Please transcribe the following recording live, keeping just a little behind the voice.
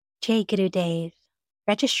Jai Gurudev.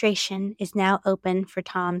 Registration is now open for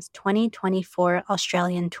Tom's 2024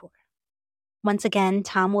 Australian tour. Once again,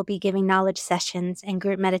 Tom will be giving knowledge sessions and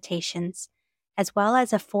group meditations, as well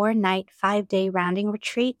as a 4-night, 5-day rounding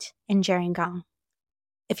retreat in Gerringong.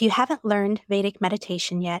 If you haven't learned Vedic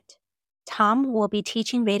meditation yet, Tom will be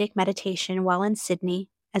teaching Vedic meditation while in Sydney,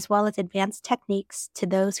 as well as advanced techniques to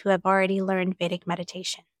those who have already learned Vedic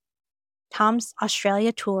meditation. Tom's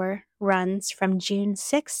Australia tour runs from June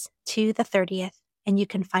 6th to the 30th, and you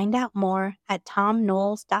can find out more at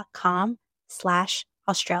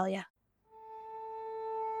tomknowles.com/Australia.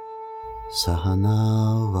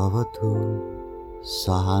 Sahana vavatu,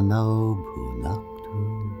 sahana bhunaktu,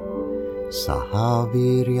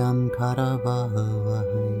 sahaviryam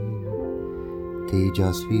karavavahai,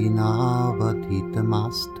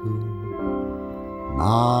 tejasvinavadhitamastu,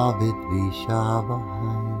 ma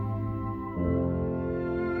vidvishavahai.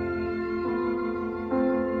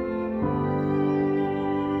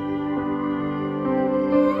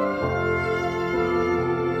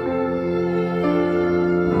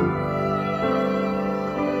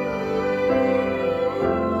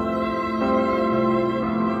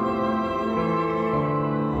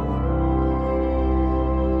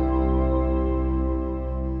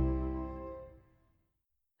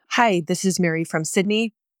 Hi, this is Mary from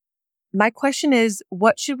Sydney. My question is,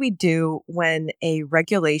 what should we do when a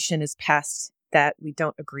regulation is passed that we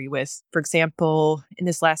don't agree with? For example, in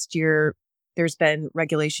this last year, there's been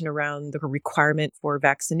regulation around the requirement for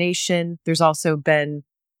vaccination. There's also been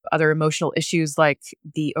other emotional issues like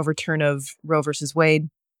the overturn of Roe versus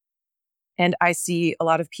Wade. And I see a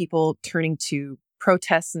lot of people turning to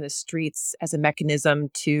protests in the streets as a mechanism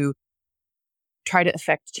to try to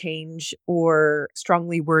affect change, or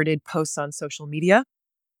strongly worded posts on social media.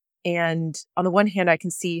 And on the one hand, I can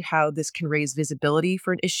see how this can raise visibility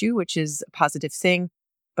for an issue, which is a positive thing.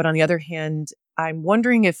 But on the other hand, I'm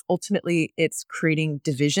wondering if ultimately it's creating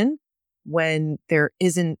division when there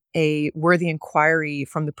isn't a worthy inquiry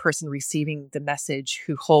from the person receiving the message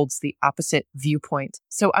who holds the opposite viewpoint.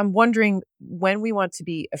 So I'm wondering, when we want to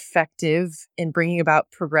be effective in bringing about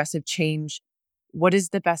progressive change, what is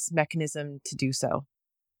the best mechanism to do so?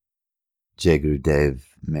 Jai Gurudev,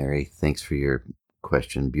 Mary, thanks for your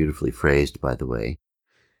question. Beautifully phrased, by the way.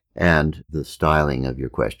 And the styling of your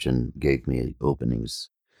question gave me openings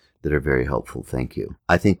that are very helpful. Thank you.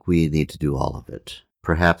 I think we need to do all of it,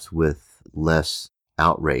 perhaps with less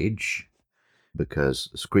outrage, because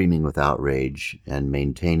screaming with outrage and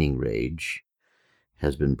maintaining rage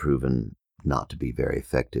has been proven not to be very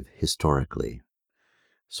effective historically.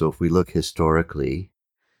 So if we look historically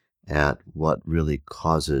at what really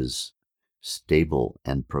causes stable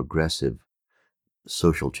and progressive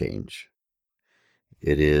social change,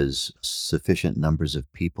 it is sufficient numbers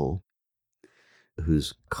of people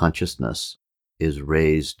whose consciousness is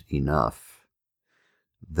raised enough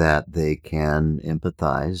that they can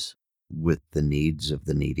empathize with the needs of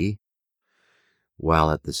the needy, while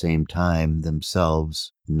at the same time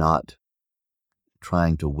themselves not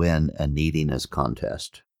trying to win a neediness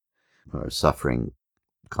contest or a suffering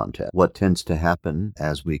contest. What tends to happen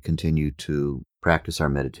as we continue to practice our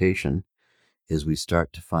meditation is we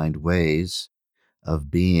start to find ways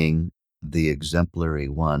of being the exemplary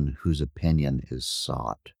one whose opinion is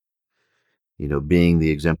sought. Being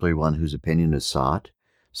the exemplary one whose opinion is sought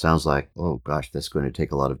sounds like, oh gosh, that's going to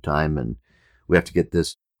take a lot of time, and we have to get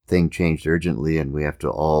this thing changed urgently, and we have to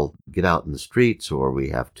all get out in the streets, or we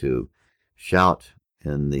have to shout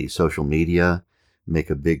in the social media, make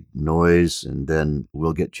a big noise, and then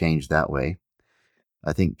we'll get change that way.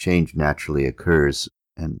 I think change naturally occurs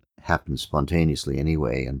and happens spontaneously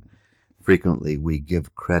anyway, and frequently we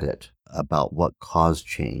give credit about what caused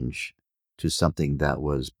change to something that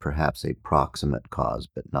was perhaps a proximate cause,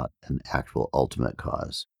 but not an actual ultimate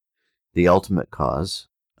cause. The ultimate cause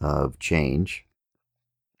of change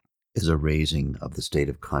is a raising of the state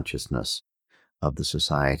of consciousness of the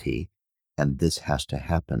society, and this has to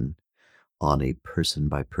happen on a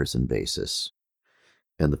person-by-person basis.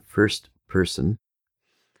 And the first person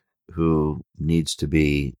who needs to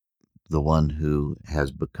be the one who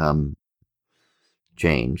has become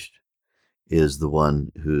changed is the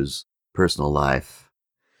one whose personal life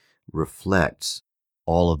reflects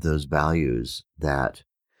all of those values that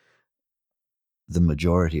the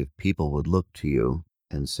majority of people would look to you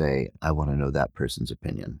and say, I want to know that person's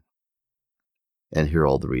opinion and hear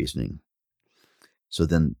all the reasoning. So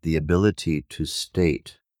then the ability to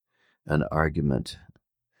state an argument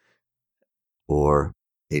or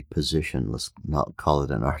a position, let's not call it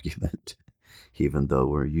an argument, even though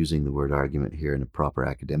we're using the word argument here in a proper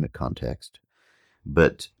academic context,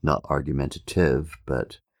 but not argumentative,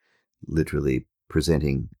 but literally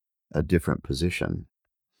presenting a different position,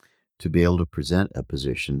 to be able to present a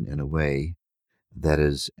position in a way that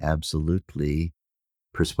is absolutely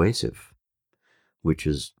persuasive, which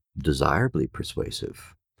is desirably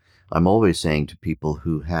persuasive. I'm always saying to people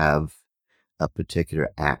who have a particular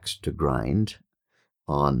axe to grind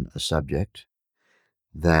on a subject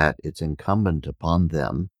that it's incumbent upon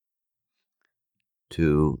them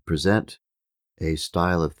to present a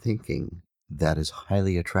style of thinking that is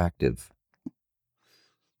highly attractive,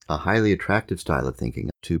 a highly attractive style of thinking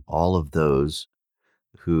to all of those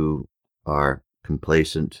who are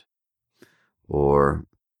complacent or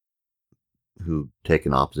who take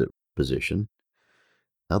an opposite position.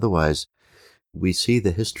 Otherwise, we see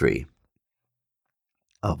the history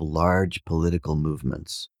of large political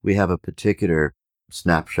movements. We have a particular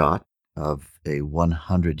snapshot of a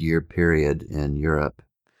 100-year period in Europe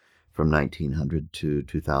from 1900 to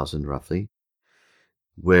 2000 roughly,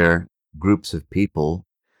 where groups of people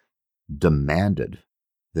demanded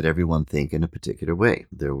that everyone think in a particular way.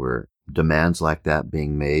 There were demands like that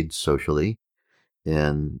being made socially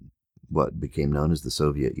in what became known as the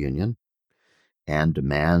Soviet Union, and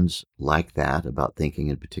demands like that about thinking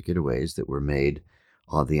in particular ways that were made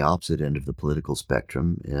on the opposite end of the political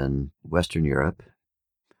spectrum in Western Europe,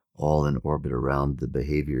 all in orbit around the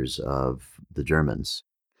behaviors of the Germans,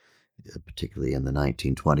 particularly in the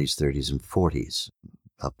 1920s, 30s, and 40s,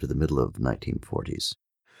 up to the middle of 1940s.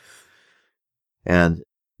 And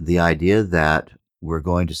the idea that we're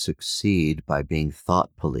going to succeed by being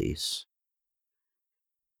thought police,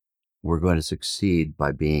 we're going to succeed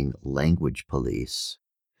by being language police,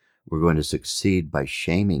 we're going to succeed by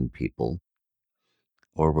shaming people,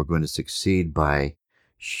 or we're going to succeed by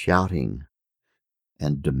shouting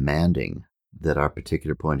and demanding that our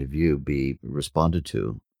particular point of view be responded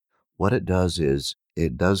to. What it does is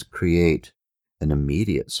it does create an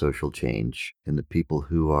immediate social change in the people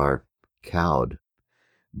who are cowed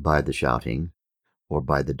by the shouting or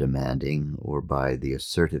by the demanding or by the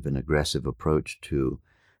assertive and aggressive approach to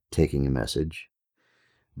taking a message.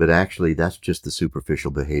 But actually, that's just the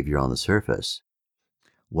superficial behavior on the surface.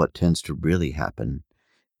 What tends to really happen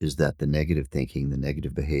is that the negative thinking, the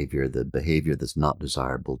negative behavior, the behavior that's not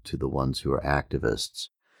desirable to the ones who are activists,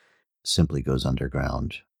 simply goes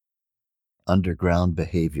underground. Underground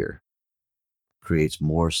behavior creates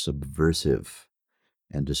more subversive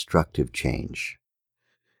and destructive change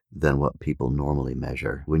than what people normally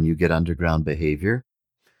measure. When you get underground behavior,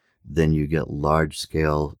 then you get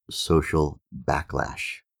large-scale social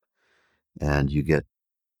backlash, and you get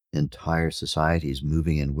entire societies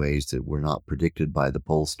moving in ways that were not predicted by the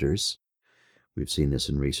pollsters. We've seen this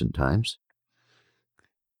in recent times,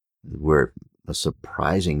 where a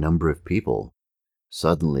surprising number of people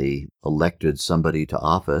suddenly elected somebody to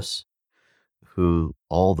office who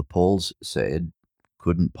all the polls said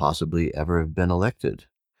couldn't possibly ever have been elected.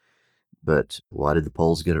 But why did the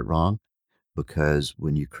polls get it wrong? Because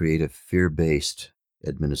when you create a fear-based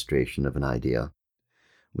administration of an idea,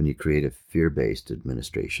 when you create a fear-based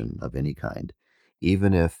administration of any kind,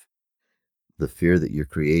 even if the fear that you're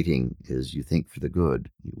creating is you think for the good,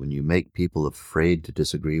 when you make people afraid to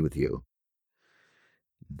disagree with you,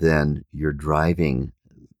 then you're driving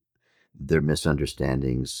their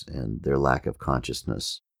misunderstandings and their lack of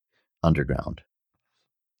consciousness underground.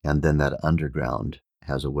 And then that underground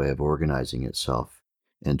has a way of organizing itself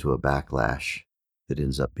into a backlash that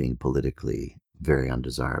ends up being politically very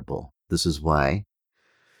undesirable. This is why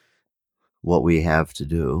what we have to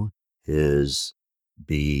do is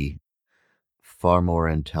be far more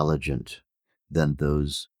intelligent than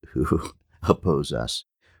those who oppose us.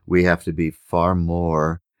 We have to be far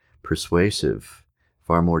more persuasive,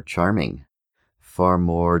 far more charming, far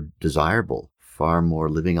more desirable, far more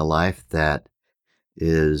living a life that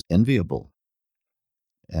is enviable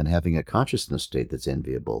and having a consciousness state that's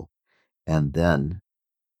enviable, and then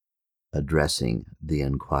addressing the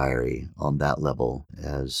inquiry on that level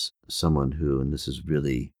as someone who, and this is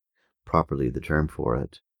really properly the term for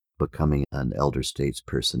it, becoming an elder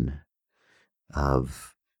statesperson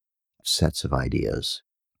of sets of ideas.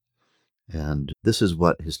 And this is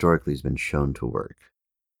what historically has been shown to work.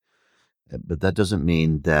 But that doesn't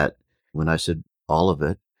mean that when I said all of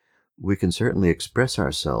it, we can certainly express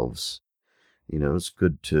ourselves. You know, it's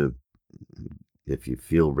good to, if you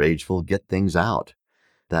feel rageful, get things out.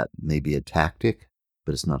 That may be a tactic,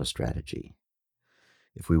 but it's not a strategy.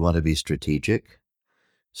 If we want to be strategic,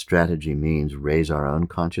 strategy means raise our own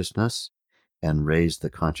consciousness and raise the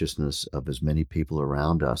consciousness of as many people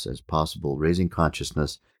around us as possible. Raising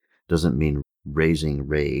consciousness doesn't mean raising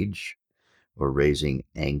rage or raising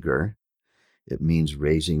anger. It means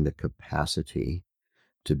raising the capacity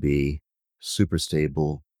to be super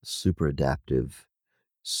stable, super adaptive,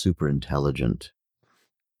 super intelligent,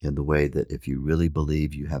 in the way that if you really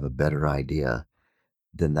believe you have a better idea,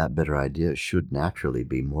 then that better idea should naturally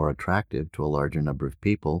be more attractive to a larger number of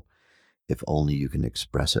people if only you can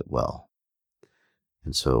express it well.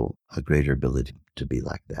 And so a greater ability to be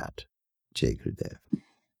like that. Jay Gurudev.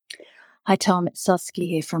 Hi, Tom. It's Saskia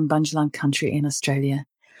here from Bunjalung Country in Australia.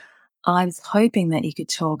 I was hoping that you could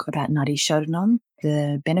talk about Nadi Shodhanam,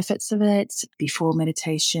 the benefits of it before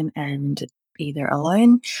meditation and either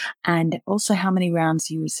alone, and also how many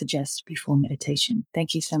rounds you would suggest before meditation.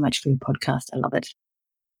 Thank you so much for your podcast. I love it.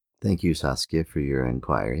 Thank you, Saskia, for your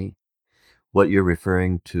inquiry. What you're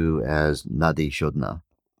referring to as Nadi Shodhana,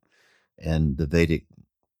 and the Vedic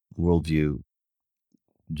worldview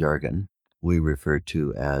jargon, we refer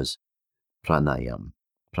to as pranayam.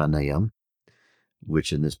 Pranayam,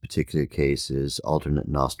 which in this particular case is alternate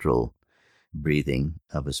nostril breathing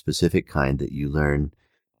of a specific kind that you learn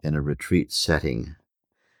in a retreat setting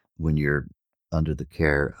when you're under the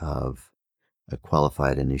care of a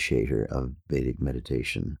qualified initiator of Vedic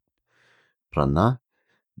meditation. Prana,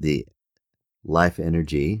 the life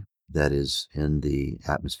energy that is in the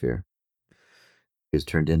atmosphere, is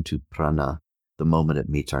turned into prana the moment it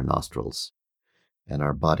meets our nostrils. And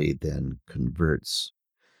our body then converts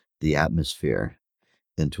the atmosphere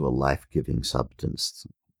into a life-giving substance.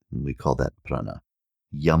 We call that prana.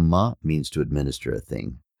 Yama means to administer a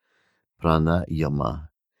thing. Prana yama.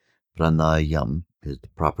 Pranayam is the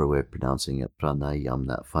proper way of pronouncing it. Pranayam,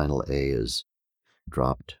 that final A is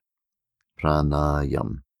dropped.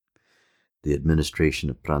 Pranayam, the administration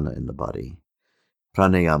of prana in the body.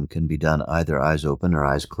 Pranayam can be done either eyes open or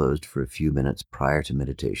eyes closed for a few minutes prior to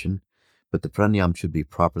meditation, but the pranayam should be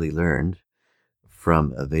properly learned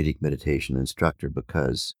from a Vedic meditation instructor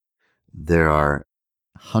because there are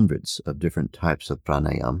hundreds of different types of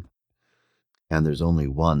pranayam, and there's only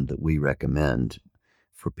one that we recommend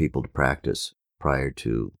for people to practice prior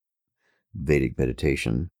to Vedic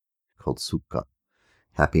meditation called Sukha,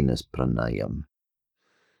 happiness pranayam.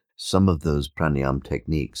 Some of those pranayam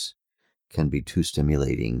techniques can be too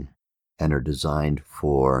stimulating and are designed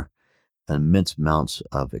for immense amounts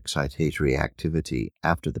of excitatory activity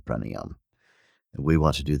after the pranayam. And we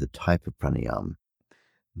want to do the type of pranayam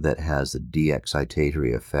that has a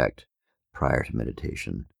de-excitatory effect prior to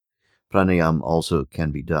meditation. Pranayam also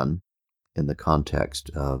can be done in the context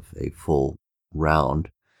of a full round.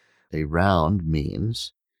 A round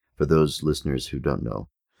means, for those listeners who don't know,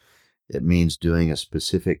 it means doing a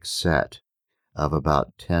specific set of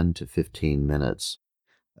about 10 to 15 minutes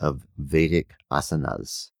of Vedic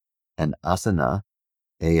asanas. An asana,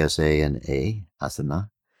 A-S-A-N-A, asana,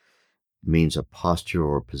 means a posture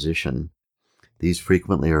or position. These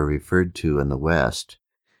frequently are referred to in the West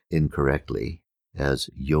incorrectly as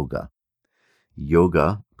yoga.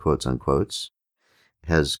 Yoga, quotes unquotes,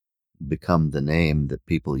 has become the name that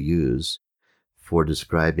people use for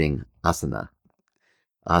describing asana.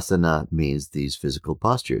 Asana means these physical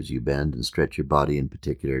postures. You bend and stretch your body in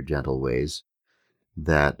particular gentle ways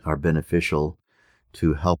that are beneficial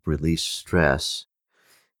to help release stress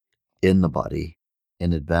in the body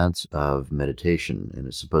in advance of meditation. And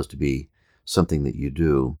it's supposed to be something that you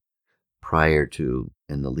do prior to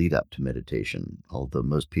and the lead up to meditation. Although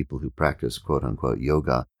most people who practice quote unquote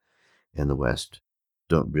yoga in the West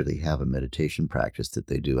don't really have a meditation practice that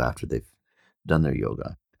they do after they've done their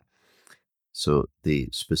yoga. So the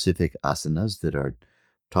specific asanas that are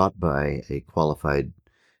taught by a qualified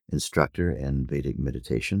instructor in Vedic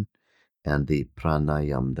meditation and the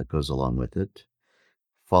pranayam that goes along with it,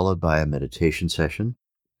 followed by a meditation session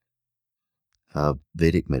of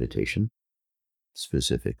Vedic meditation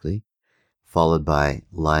specifically, followed by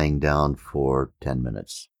lying down for 10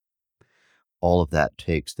 minutes. All of that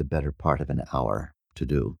takes the better part of an hour to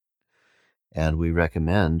do. And we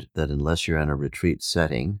recommend that unless you're in a retreat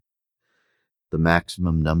setting, the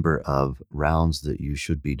maximum number of rounds that you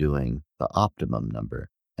should be doing, the optimum number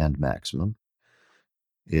and maximum,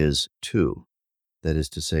 is 2. That is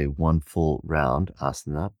to say, 1 full round,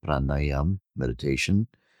 asana, pranayam, meditation,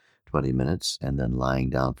 20 minutes, and then lying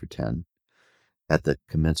down for 10 at the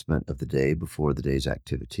commencement of the day before the day's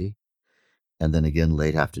activity. And then again,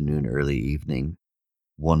 late afternoon, early evening,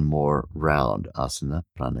 1 more round, asana,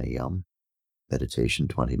 pranayam, meditation,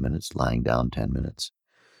 20 minutes, lying down 10 minutes.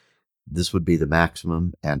 This would be the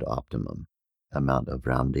maximum and optimum amount of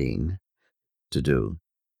rounding to do.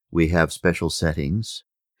 We have special settings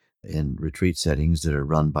in retreat settings that are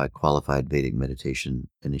run by qualified Vedic meditation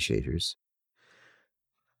initiators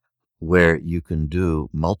where you can do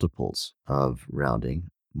multiples of rounding,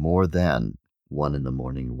 more than 1 in the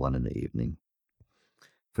morning, 1 in the evening.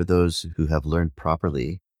 for those who have learned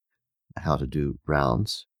properly how to do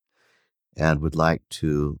rounds and would like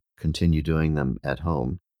to continue doing them at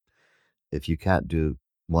home, if you can't do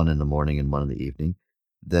one in the morning and one in the evening,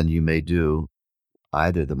 then you may do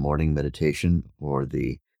either the morning meditation or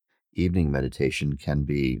the evening meditation can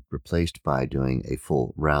be replaced by doing a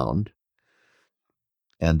full round.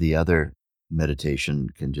 And the other meditation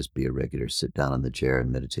can just be a regular sit down in the chair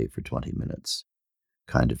and meditate for 20 minutes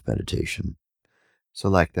kind of meditation. So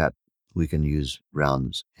like that, we can use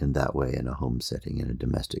rounds in that way in a home setting, in a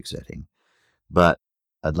domestic setting. But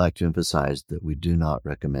I'd like to emphasize that we do not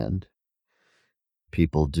recommend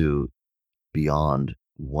people do beyond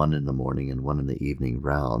one in the morning and one in the evening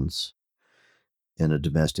rounds in a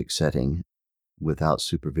domestic setting without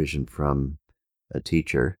supervision from a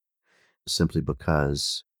teacher, simply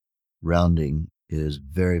because rounding is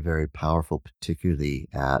very, very powerful, particularly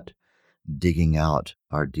at digging out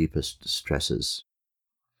our deepest stresses.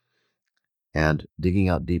 And digging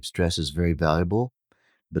out deep stress is very valuable,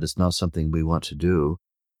 but it's not something we want to do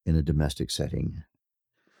in a domestic setting.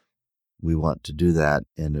 We want to do that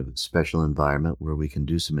in a special environment where we can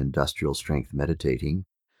do some industrial strength meditating,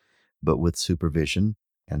 but with supervision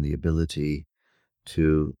and the ability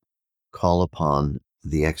to call upon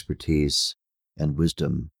the expertise and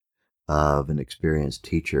wisdom of an experienced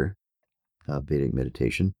teacher of Vedic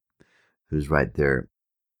meditation, who's right there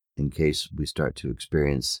in case we start to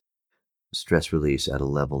experience stress release at a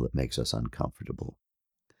level that makes us uncomfortable.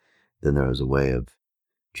 Then there is a way of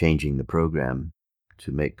changing the program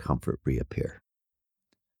to make comfort reappear.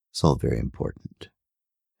 It's all very important.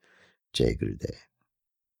 Jai Gurudev.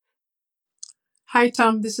 Hi,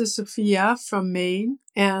 Tom. This is Sophia from Maine,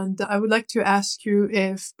 and I would like to ask you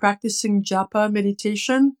if practicing Japa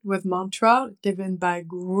meditation with mantra given by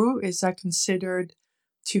Guru is that considered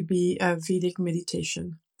to be a Vedic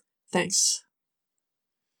meditation? Thanks.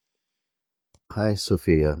 Hi,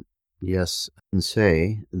 Sophia. Yes, I can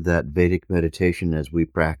say that Vedic meditation as we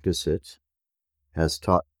practice it, as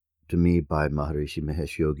taught to me by Maharishi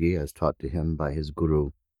Mahesh Yogi, as taught to him by his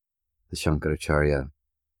guru, the Shankaracharya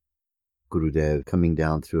Gurudev, coming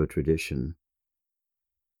down through a tradition,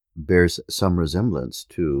 bears some resemblance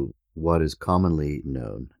to what is commonly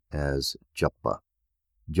known as Japa.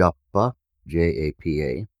 Japa,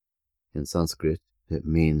 J-A-P-A, in Sanskrit, it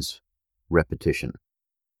means repetition.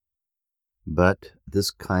 But this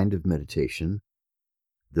kind of meditation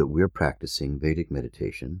that we're practicing, Vedic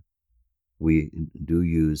meditation, we do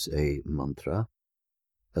use a mantra,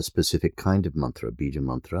 a specific kind of mantra, bija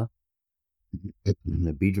mantra.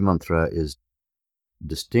 The bija mantra is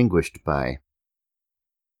distinguished by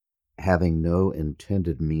having no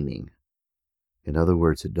intended meaning. In other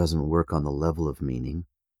words, it doesn't work on the level of meaning.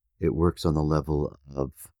 It works on the level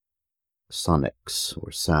of sonics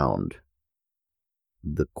or sound.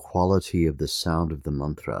 The quality of the sound of the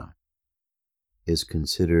mantra is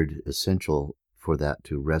considered essential for that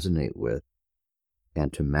to resonate with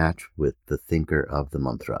and to match with the thinker of the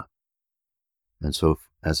mantra. And so,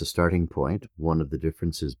 as a starting point, one of the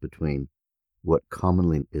differences between what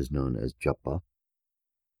commonly is known as japa,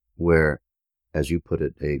 where, as you put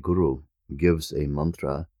it, a guru gives a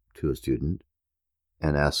mantra to a student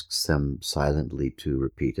and asks them silently to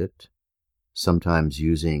repeat it, sometimes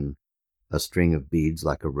using a string of beads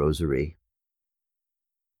like a rosary,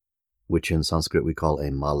 which in Sanskrit we call a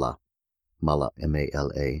mala,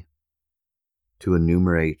 M-A-L-A, to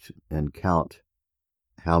enumerate and count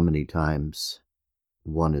how many times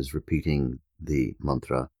one is repeating the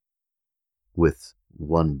mantra, with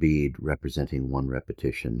one bead representing one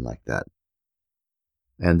repetition like that.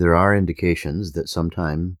 And there are indications that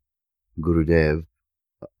sometime Gurudev,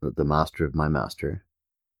 the master of my master,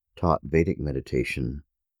 taught Vedic meditation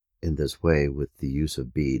in this way with the use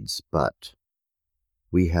of beads, but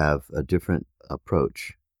we have a different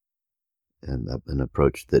approach, and an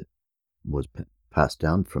approach that was passed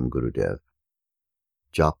down from Gurudev.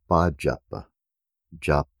 Japa, japa,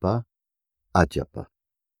 japa, ajapa.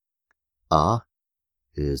 A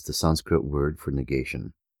is the Sanskrit word for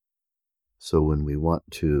negation. So when we want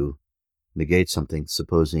to negate something,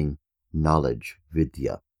 supposing knowledge,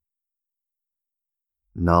 vidya.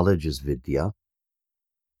 Knowledge is vidya.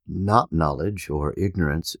 Not knowledge or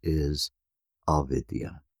ignorance is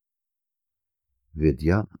avidya.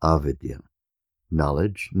 Vidya, avidya.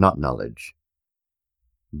 Knowledge, not knowledge.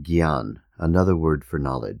 Gyan, another word for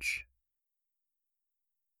knowledge.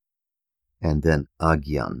 And then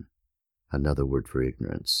agyan, another word for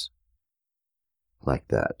ignorance. Like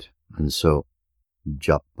that. And so,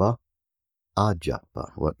 japa,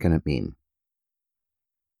 ajapa, what can it mean?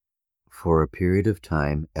 For a period of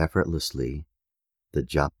time, effortlessly, the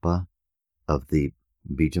japa of the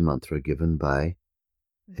bija mantra given by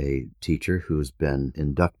a teacher who's been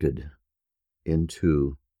inducted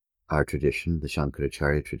into our tradition, the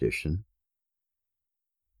Shankaracharya tradition,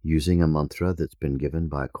 using a mantra that's been given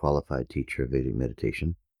by a qualified teacher of Vedic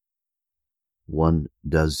meditation. One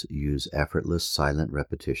does use effortless, silent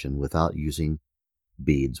repetition without using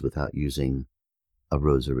beads, without using a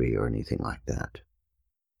rosary or anything like that.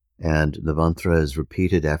 And the mantra is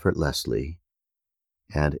repeated effortlessly,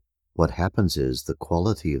 and what happens is the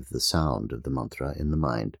quality of the sound of the mantra in the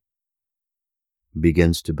mind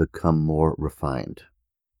begins to become more refined.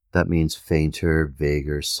 That means fainter,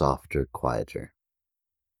 vaguer, softer, quieter.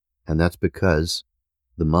 And that's because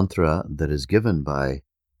the mantra that is given by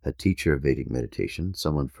a teacher of Vedic meditation,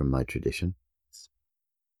 someone from my tradition,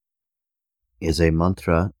 is a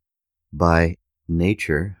mantra by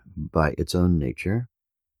nature, by its own nature,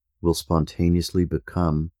 will spontaneously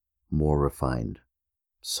become more refined,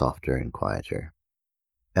 softer and quieter.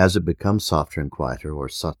 As it becomes softer and quieter or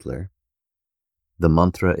subtler, the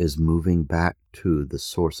mantra is moving back to the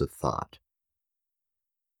source of thought.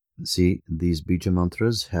 See, these bija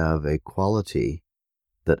mantras have a quality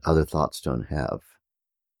that other thoughts don't have.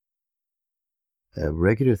 A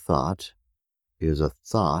regular thought is a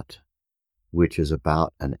thought which is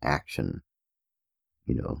about an action.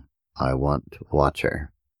 I want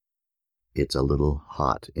water. It's a little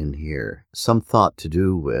hot in here. Some thought to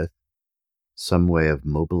do with some way of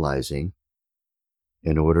mobilizing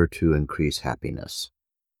in order to increase happiness.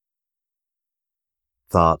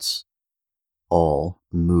 Thoughts all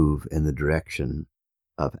move in the direction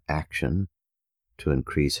of action to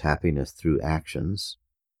increase happiness through actions,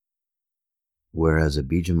 whereas a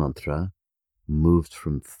bija mantra moves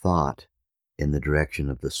from thought in the direction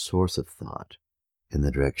of the source of thought, in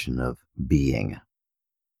the direction of being.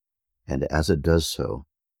 And as it does so,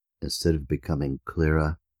 instead of becoming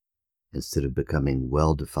clearer, instead of becoming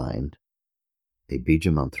well-defined, a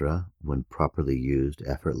bija mantra, when properly used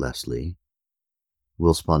effortlessly,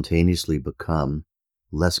 will spontaneously become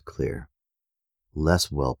less clear,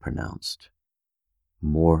 less well-pronounced,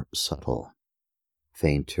 more subtle,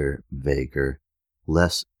 fainter, vaguer,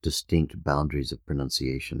 less distinct boundaries of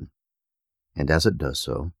pronunciation. And as it does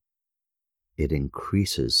so, it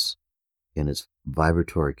increases in its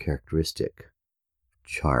vibratory characteristic,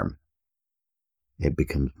 charm. It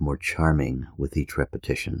becomes more charming with each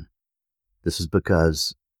repetition. This is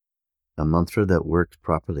because a mantra that works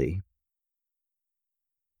properly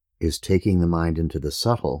is taking the mind into the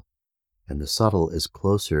subtle, and the subtle is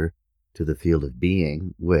closer to the field of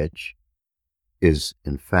being, which is,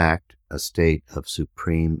 in fact, a state of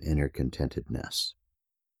supreme inner contentedness.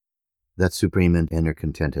 That supreme inner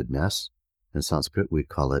contentedness, in Sanskrit we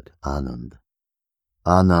call it Anand.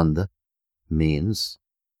 Anand means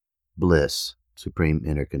bliss, supreme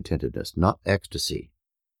inner contentedness, not ecstasy.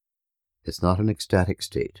 It's not an ecstatic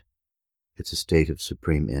state. It's a state of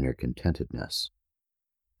supreme inner contentedness.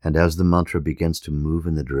 And as the mantra begins to move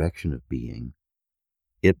in the direction of being,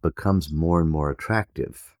 it becomes more and more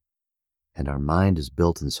attractive, and our mind is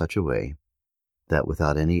built in such a way that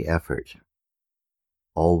without any effort,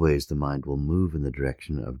 always the mind will move in the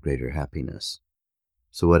direction of greater happiness.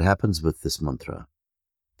 So what happens with this mantra?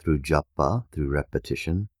 Through japa, through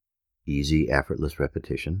repetition, easy, effortless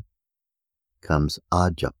repetition, comes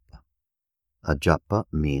ajapa. Ajapa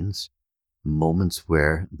means moments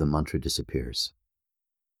where the mantra disappears.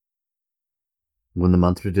 When the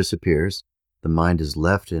mantra disappears, the mind is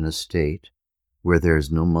left in a state where there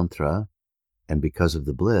is no mantra, and because of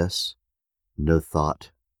the bliss, no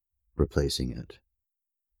thought replacing it.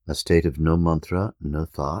 A state of no mantra, no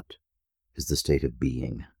thought, is the state of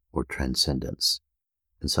being or transcendence.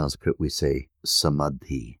 In Sanskrit we say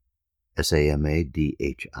samadhi,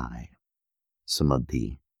 S-A-M-A-D-H-I,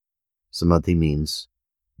 samadhi. Samadhi means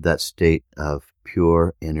that state of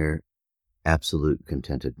pure inner absolute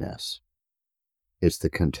contentedness. It's the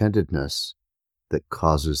contentedness that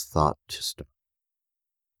causes thought to stop.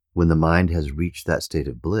 When the mind has reached that state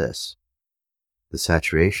of bliss, the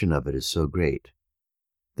saturation of it is so great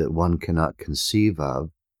that one cannot conceive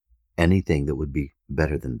of anything that would be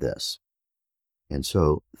better than this. And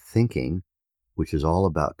so thinking, which is all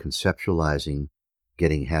about conceptualizing,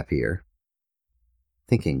 getting happier,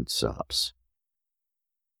 thinking stops.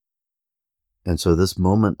 And so this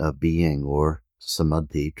moment of being, or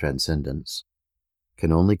samadhi, transcendence,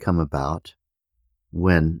 can only come about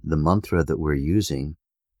when the mantra that we're using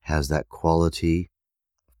has that quality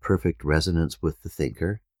of perfect resonance with the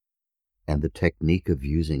thinker, and the technique of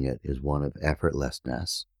using it is one of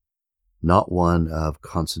effortlessness, not one of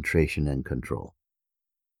concentration and control.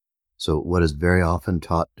 So what is very often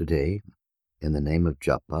taught today in the name of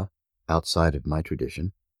japa, outside of my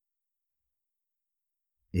tradition,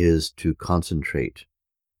 is to concentrate,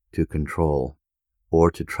 to control,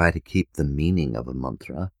 or to try to keep the meaning of a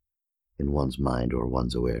mantra in one's mind or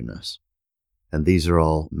one's awareness. And these are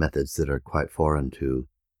all methods that are quite foreign to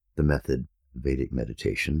the method Vedic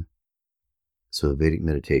meditation. So Vedic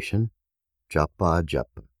meditation, Japa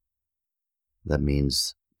Japa. That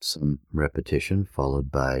means some repetition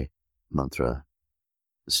followed by mantra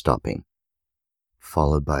stopping,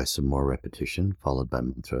 followed by some more repetition, followed by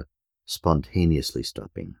mantra spontaneously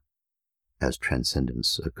stopping as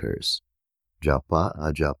transcendence occurs. Japa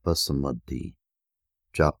ajapa samadhi.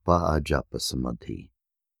 Japa ajapa samadhi.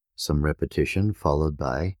 Some repetition followed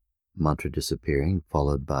by mantra disappearing,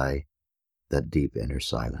 followed by that deep inner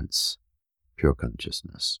silence, pure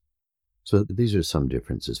consciousness. So these are some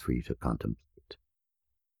differences for you to contemplate.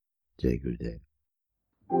 Jai Gurudev.